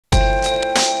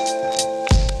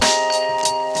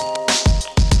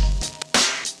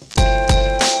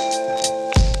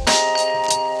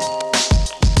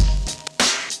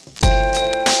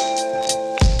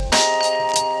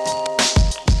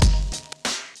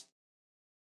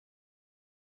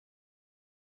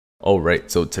All right,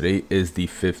 so today is the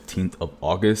 15th of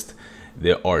August.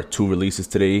 There are two releases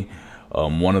today.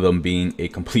 One of them being a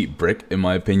complete brick, in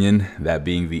my opinion, that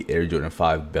being the Air Jordan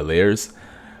 5 Bel Airs.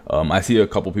 I see a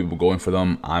couple people going for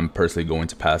them. I'm personally going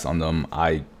to pass on them.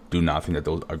 I do not think that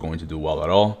those are going to do well at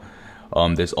all.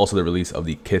 There's also the release of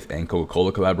the Kith and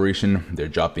Coca-Cola collaboration. They're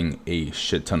dropping a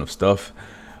shit ton of stuff.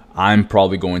 I'm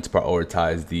probably going to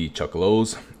prioritize the Chuck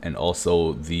Lows and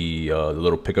also the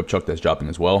little pickup truck that's dropping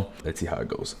as well. Let's see how it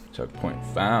goes. Checkpoint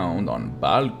found on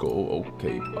Balco.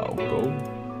 Okay, Balco.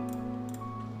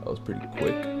 That was pretty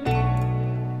quick.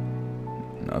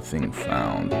 Nothing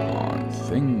found on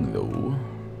Thing though.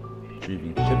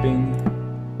 Retrieving shipping.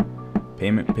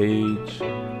 Payment page.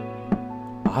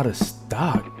 Out of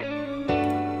stock.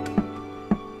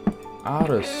 Out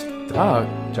of stock.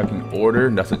 Checking order.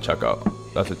 That's a checkout.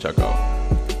 That's a checkout.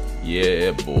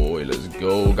 Yeah, boy, let's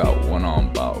go. Got one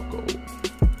on Balco.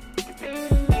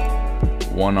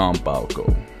 One on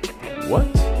Balco. What?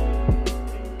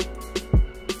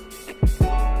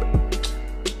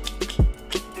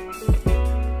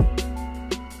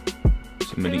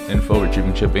 Submitting info,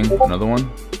 retrieving shipping. Another one.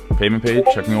 Payment page,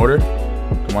 checking order.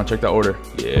 Come on, check that order.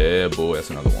 Yeah, boy,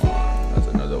 that's another one. That's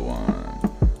another one.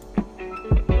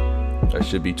 That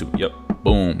should be two. Yep.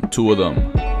 Boom. Two of them.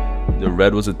 The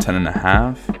red was a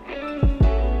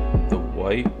 10.5. The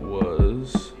white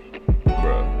was,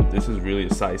 bruh, this is really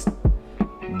a size,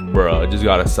 bruh, I just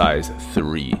got a size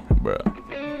 3, bruh.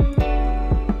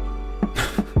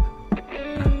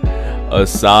 A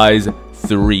size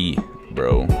 3,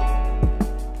 bro.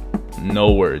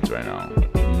 No words right now.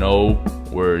 No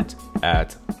words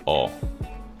at all.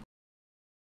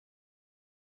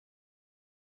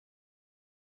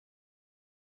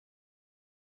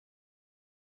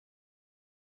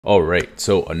 All right,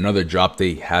 so another drop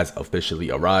day has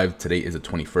officially arrived. Today is the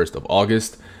 21st of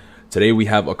August. Today we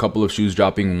have a couple of shoes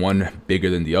dropping, one bigger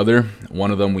than the other.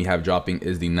 One of them we have dropping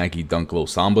is the Nike Dunk Low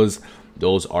Sambas.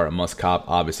 Those are a must cop.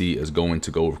 Obviously is going to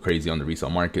go crazy on the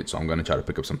resale market, so I'm going to try to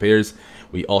pick up some pairs.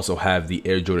 We also have the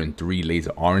Air Jordan 3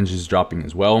 Laser Oranges dropping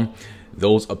as well.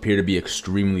 Those appear to be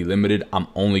extremely limited. I'm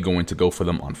only going to go for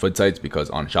them on foot sites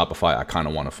because on Shopify I kind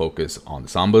of want to focus on the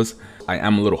Sambas. I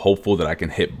am a little hopeful that I can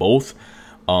hit both.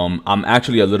 I'm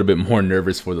actually a little bit more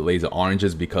nervous for the Laser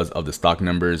Oranges because of the stock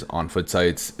numbers on foot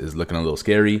sites is looking a little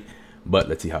scary, but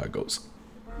let's see how it goes.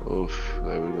 Oof,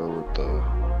 there we go with the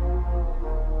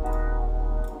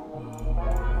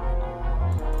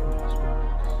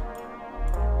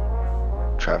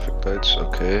traffic lights.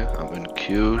 Okay, I'm in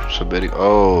queue, submitting.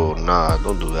 Oh, nah,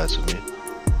 don't do that to me.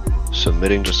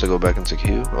 Submitting just to go back into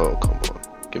queue? Oh, come on.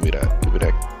 Give me that. Give me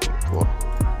that. Come on.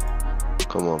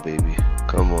 Come on, baby.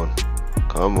 Come on.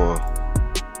 Come on.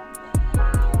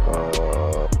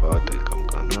 I think I'm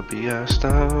gonna be asked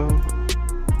out.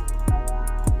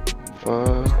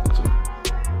 Fuck.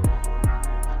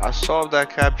 I solved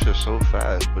that capture so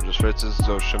fast, but just for instance,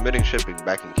 so submitting shipping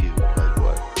back in queue. Like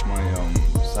what? My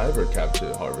cyber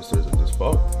capture harvesters are just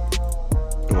fucked.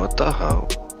 What the hell?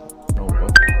 Oh,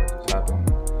 what the fuck is happening?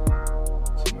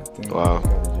 So my thing, wow.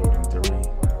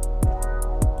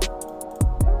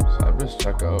 Cyber's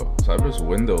checkout, Cyber's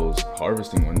windows,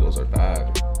 harvesting windows are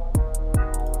bad.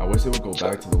 I wish they would go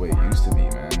back to the way it used to be,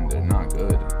 man. They're not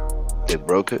good. They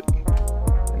broke it?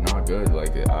 They're not good.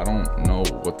 Like, I don't know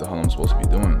what the hell I'm supposed to be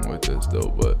doing with this though,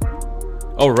 but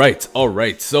all right.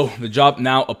 So the job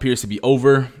now appears to be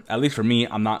over. At least for me,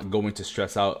 I'm not going to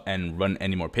stress out and run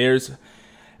any more pairs.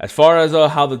 As far as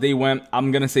how the day went,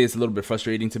 I'm gonna say it's a little bit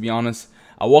frustrating, to be honest.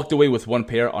 I walked away with one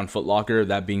pair on Foot Locker,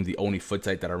 that being the only foot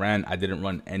site that I ran. I didn't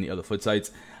run any other foot sites.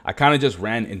 I kind of just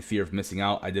ran in fear of missing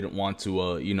out. I didn't want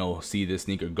to, you know, see this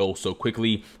sneaker go so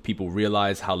quickly. People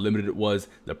realize how limited it was,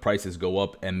 the prices go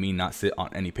up, and me not sit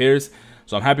on any pairs.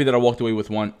 So I'm happy that I walked away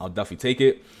with one. I'll definitely take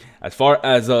it. As far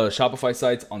as Shopify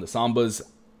sites on the Sambas,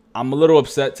 I'm a little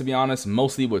upset, to be honest,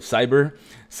 mostly with Cyber.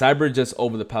 Cyber just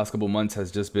over the past couple months has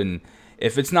just been,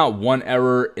 if it's not one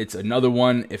error, it's another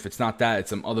one. If it's not that, it's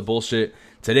some other bullshit.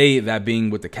 Today, that being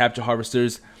with the capture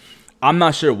harvesters. I'm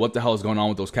not sure what the hell is going on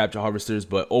with those capture harvesters,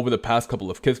 but over the past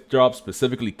couple of Kith drops,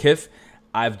 specifically Kith,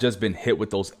 I've just been hit with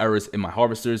those errors in my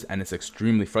harvesters, and it's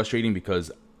extremely frustrating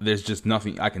because there's just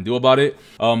nothing I can do about it.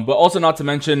 But also not to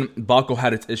mention, Balco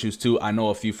had its issues too. I know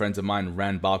a few friends of mine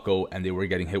ran Balco and they were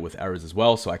getting hit with errors as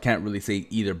well. So I can't really say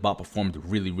either bot performed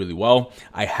really, really well.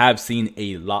 I have seen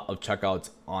a lot of checkouts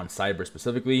on Cyber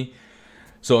specifically.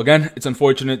 So again, it's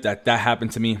unfortunate that that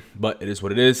happened to me, but it is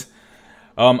what it is.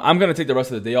 I'm going to take the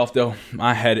rest of the day off though.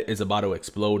 My head is about to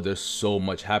explode. There's so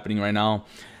much happening right now.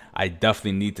 I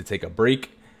definitely need to take a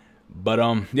break. But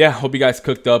yeah, hope you guys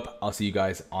cooked up. I'll see you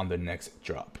guys on the next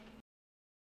drop.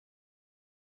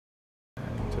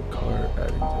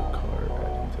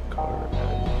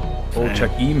 Oh,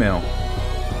 check email.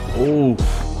 Oh,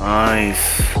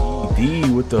 Nice. D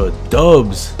with the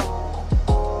dubs.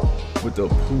 With the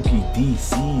Pookie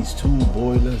DCs too,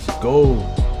 boy. Let's go.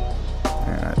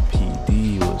 Man, that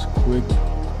PD was quick.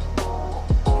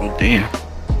 Oh, damn.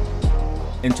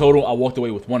 In total, I walked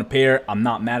away with 1 pair. I'm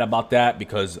not mad about that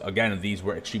because, again, these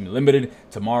were extremely limited.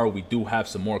 Tomorrow, we do have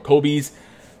some more Kobe's.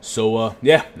 So,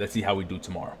 yeah, let's see how we do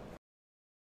tomorrow.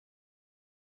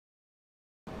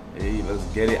 Hey, let's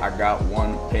get it. I got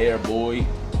 1 pair, boy.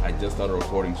 I just started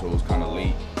recording, so it was kind of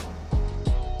late.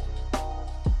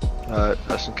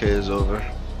 SNK is over.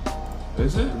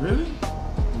 Is it? Really?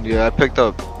 Yeah, I picked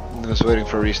up. I'm just waiting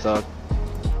for restock.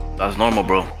 That's normal,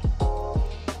 bro.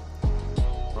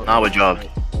 Now a job.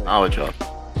 Now a job.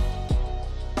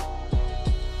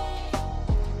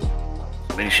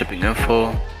 Submitting shipping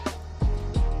info.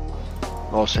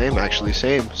 Oh, same actually.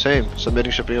 Same.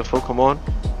 Submitting shipping info. Come on.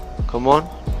 Come on.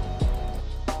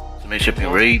 Submitting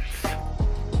shipping rates.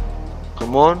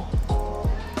 Come on.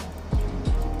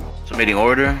 Submitting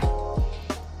order.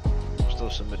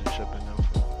 Still submitting shipping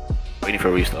info. Waiting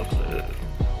for restock.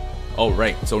 All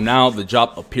right, so now the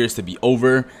job appears to be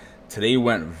over. Today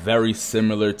went very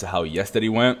similar to how yesterday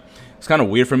went. It's kind of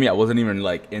weird for me. I wasn't even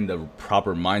like in the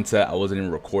proper mindset. I wasn't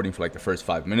even recording for like the first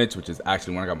 5 minutes, which is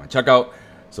actually when I got my checkout.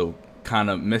 So kind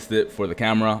of missed it for the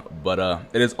camera, but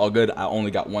it is all good. I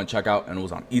only got 1 checkout and it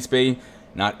was on Eastbay,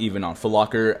 not even on Foot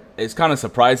Locker. It's kind of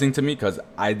surprising to me because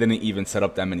I didn't even set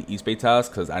up that many Eastbay tasks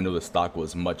because I knew the stock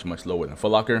was much lower than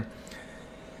Foot Locker.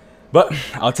 But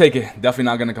I'll take it. Definitely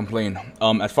not gonna complain.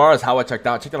 As far as how I checked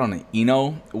out on an Eno,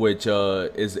 which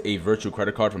is a virtual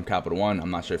credit card from Capital One. I'm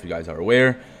not sure if you guys are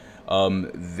aware.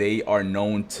 They are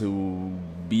known to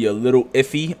be a little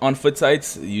iffy on foot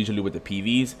sites, usually with the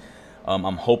PVs.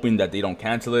 I'm hoping that they don't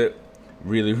cancel it.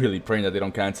 Really praying that they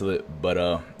don't cancel it.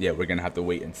 But yeah, we're gonna have to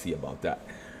wait and see about that.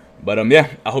 But yeah,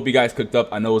 I hope you guys cooked up.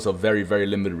 I know it's a very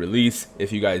limited release.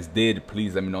 If you guys did,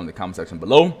 please let me know in the comment section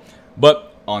below.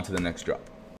 But on to the next drop.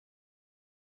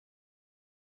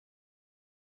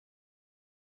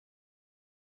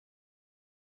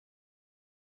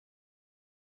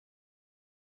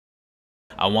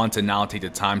 I want to now take the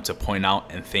time to point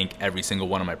out and thank every single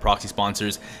one of my proxy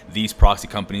sponsors. These proxy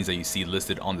companies that you see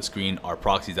listed on the screen are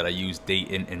proxies that I use day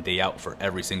in and day out for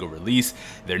every single release.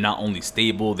 They're not only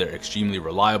stable, they're extremely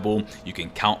reliable. You can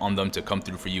count on them to come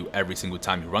through for you every single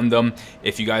time you run them.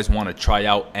 If you guys want to try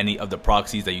out any of the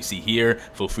proxies that you see here,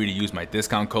 feel free to use my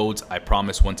discount codes. I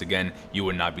promise, once again, you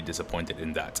will not be disappointed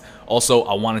in that. Also,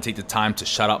 I want to take the time to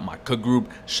shout out my cook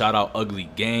group, shout out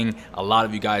uglyGang. A lot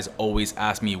of you guys always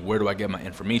ask me, where do I get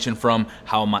my information from?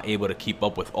 How am I able to keep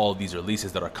up with all of these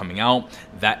releases that are coming out?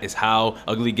 That is how.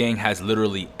 uglyGang has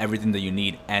literally everything that you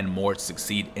need and more to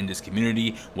succeed in this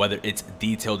community, whether it's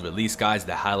detailed release guides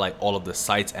that highlight all of the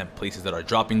sites and places that are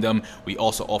dropping them. We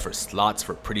also offer slots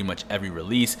for pretty much every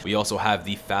release. We also have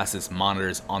the fastest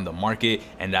monitors on the market,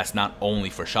 and that's not only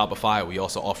for Shopify. We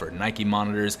also offer Nike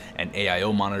monitors and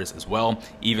AIO monitors as well,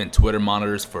 even Twitter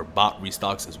monitors for bot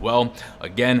restocks as well.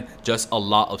 Again, just a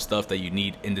lot of stuff that you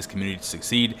need in this community to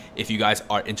succeed. If you guys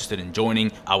are interested in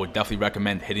joining, I would definitely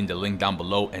recommend hitting the link down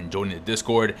below and joining the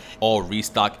Discord. All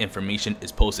restock information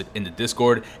is posted in the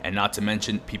Discord, and not to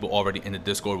mention, people already in the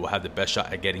Discord will have the best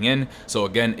shot at getting in. So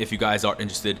again, if you guys are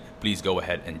interested, please go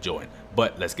ahead and join.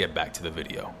 But let's get back to the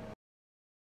video.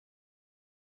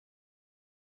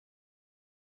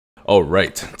 All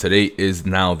right, today is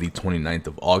now the 29th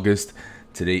of August.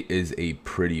 Today is a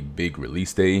pretty big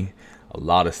release day. A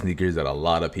lot of sneakers that a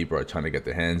lot of people are trying to get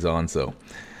their hands on. So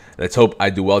let's hope I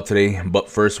do well today. But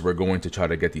first, we're going to try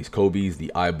to get these Kobe's,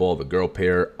 the eyeball, the girl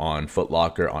pair on Foot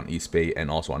Locker, on Eastbay, and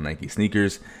also on Nike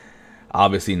sneakers.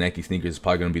 Obviously, Nike sneakers is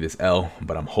probably going to be this L,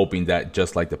 but I'm hoping that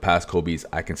just like the past Kobe's,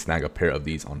 I can snag a pair of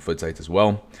these on foot sites as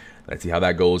well. Let's see how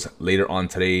that goes. Later on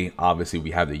today, obviously,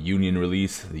 we have the Union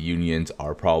release. The Unions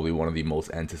are probably one of the most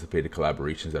anticipated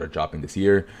collaborations that are dropping this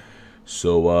year.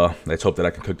 So let's hope that I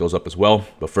can cook those up as well.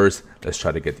 But first, let's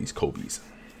try to get these Kobe's.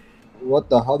 What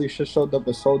the hell? These shit showed up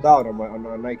as sold out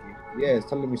on Nike. Yeah, it's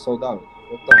telling me sold out.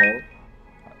 What the hell?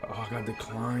 Oh, I got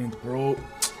declined, bro.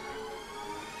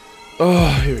 Oh,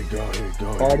 here we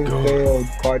go.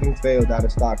 Carding failed. Out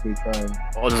of stock. Retrying.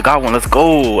 Oh, just got one. Let's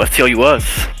go. Let's see how you was.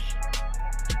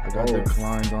 I got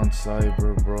declined on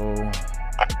Cyber, bro.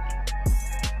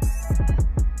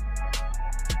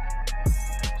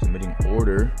 Submitting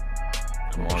order.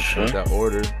 Come on, submit that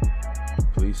order.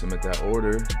 Please submit that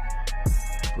order.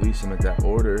 Please submit that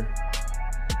order.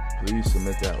 Please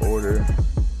submit that order.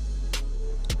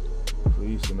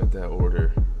 Please submit that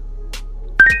order.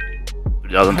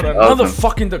 Another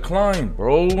fucking decline,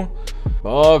 bro.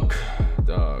 Fuck,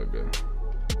 dog.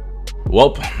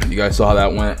 Well, you guys saw how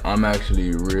that went. I'm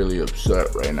actually really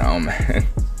upset right now, man.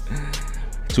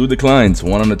 2 declines,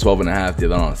 one on a 12.5, the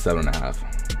other on a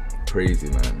 7.5. Crazy,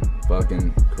 man.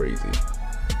 Fucking crazy.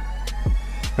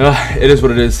 It is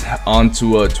what it is. On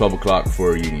to 12 o'clock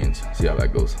for unions. See how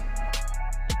that goes.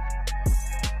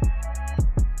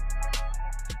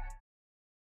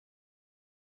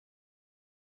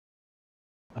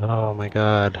 Oh my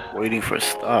god. Waiting for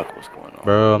stock. What's going on?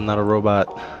 Bro, I'm not a robot.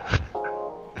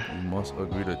 You must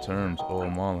agree to terms. Oh,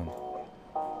 Marlon.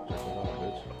 Check it out,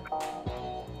 bitch.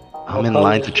 I'm in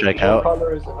line to check out. What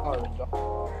color is it orange? What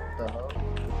the hell?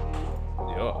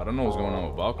 Yo, I don't know what's going on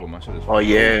with Balco. My shit is. Oh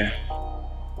yeah.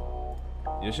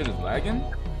 Your shit is lagging?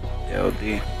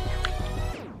 LD.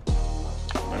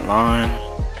 I'm in line.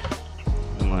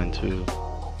 I'm in line too.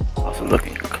 Also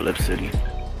looking at Clip City.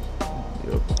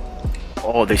 Yep.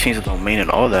 Oh, they changed the domain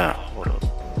and all that. Hold up.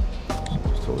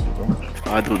 Just told you, bro. If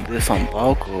I do this on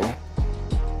Balco.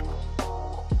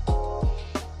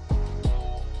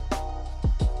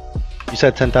 You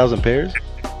said 10,000 pairs?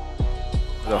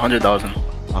 100,000.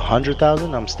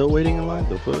 100,000? I'm still waiting in line?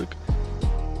 The fuck?